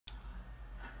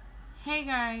Hey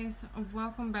guys,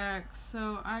 welcome back.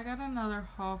 So I got another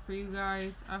haul for you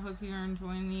guys. I hope you're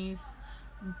enjoying these.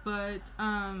 But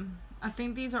I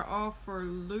think these are all for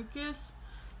Lucas.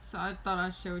 So I thought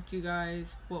I'd share with you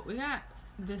guys what we got.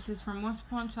 This is from Once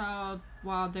Upon a Child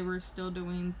while they were still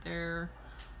doing their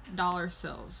dollar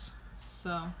sales.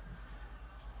 So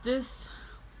this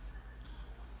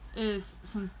is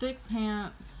some thick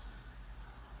pants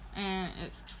and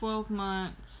it's 12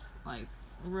 months, like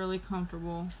really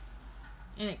comfortable.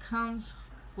 And it comes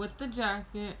with the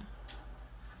jacket,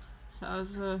 so that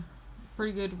was a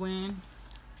pretty good win.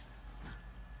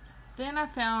 Then I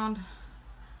found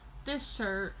this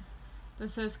shirt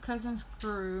that says Cousins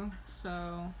Crew,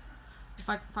 so if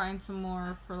I can find some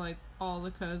more for like all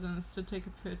the cousins to take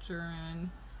a picture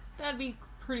in, that'd be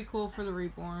pretty cool for the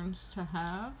reborns to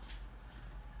have.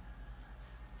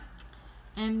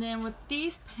 And then with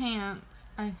these pants,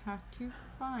 I have to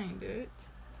find it,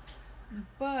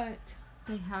 but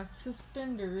they have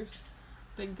suspenders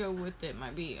that go with it.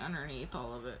 Might be underneath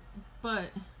all of it,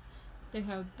 but they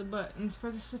have the buttons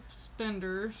for the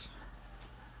suspenders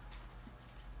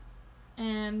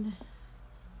and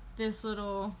this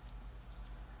little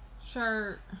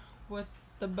shirt with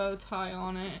the bow tie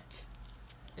on it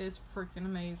is freaking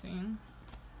amazing.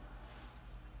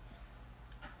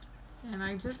 And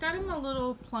I just got him a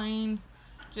little plain,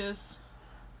 just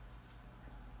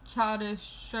childish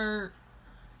shirt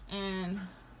and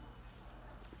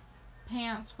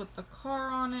pants with the car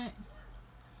on it.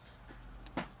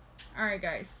 Alright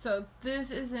guys, so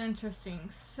this is interesting.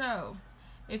 So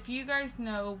if you guys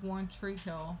know One Tree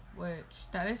Hill, which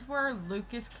that is where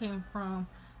Lucas came from,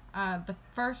 the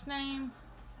first name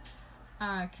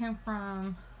came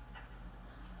from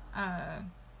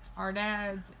our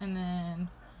dad's, and then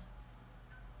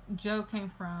Joe came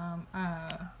from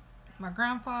my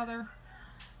grandfather,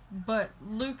 but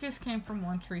Lucas came from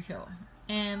One Tree Hill.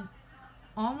 And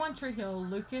on One Tree Hill,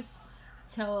 Lucas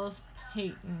tells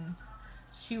Peyton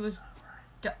she was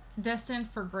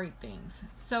destined for great things.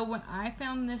 So when I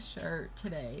found this shirt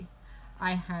today,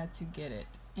 I had to get it,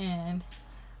 and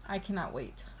I cannot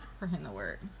wait for him to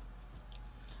wear it.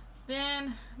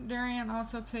 Then Darian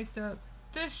also picked up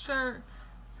this shirt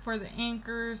for the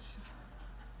anchors,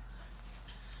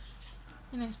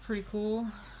 and it's pretty cool.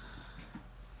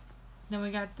 Then we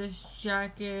got this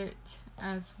jacket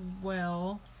as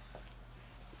well.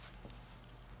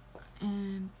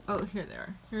 And, oh, here they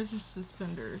are. Here's his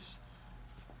suspenders.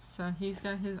 So he's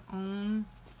got his own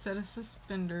set of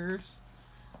suspenders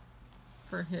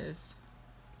for his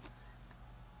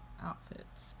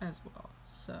outfits as well.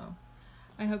 So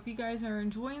I hope you guys are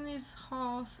enjoying these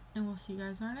hauls, and we'll see you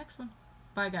guys in our next one.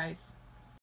 Bye guys.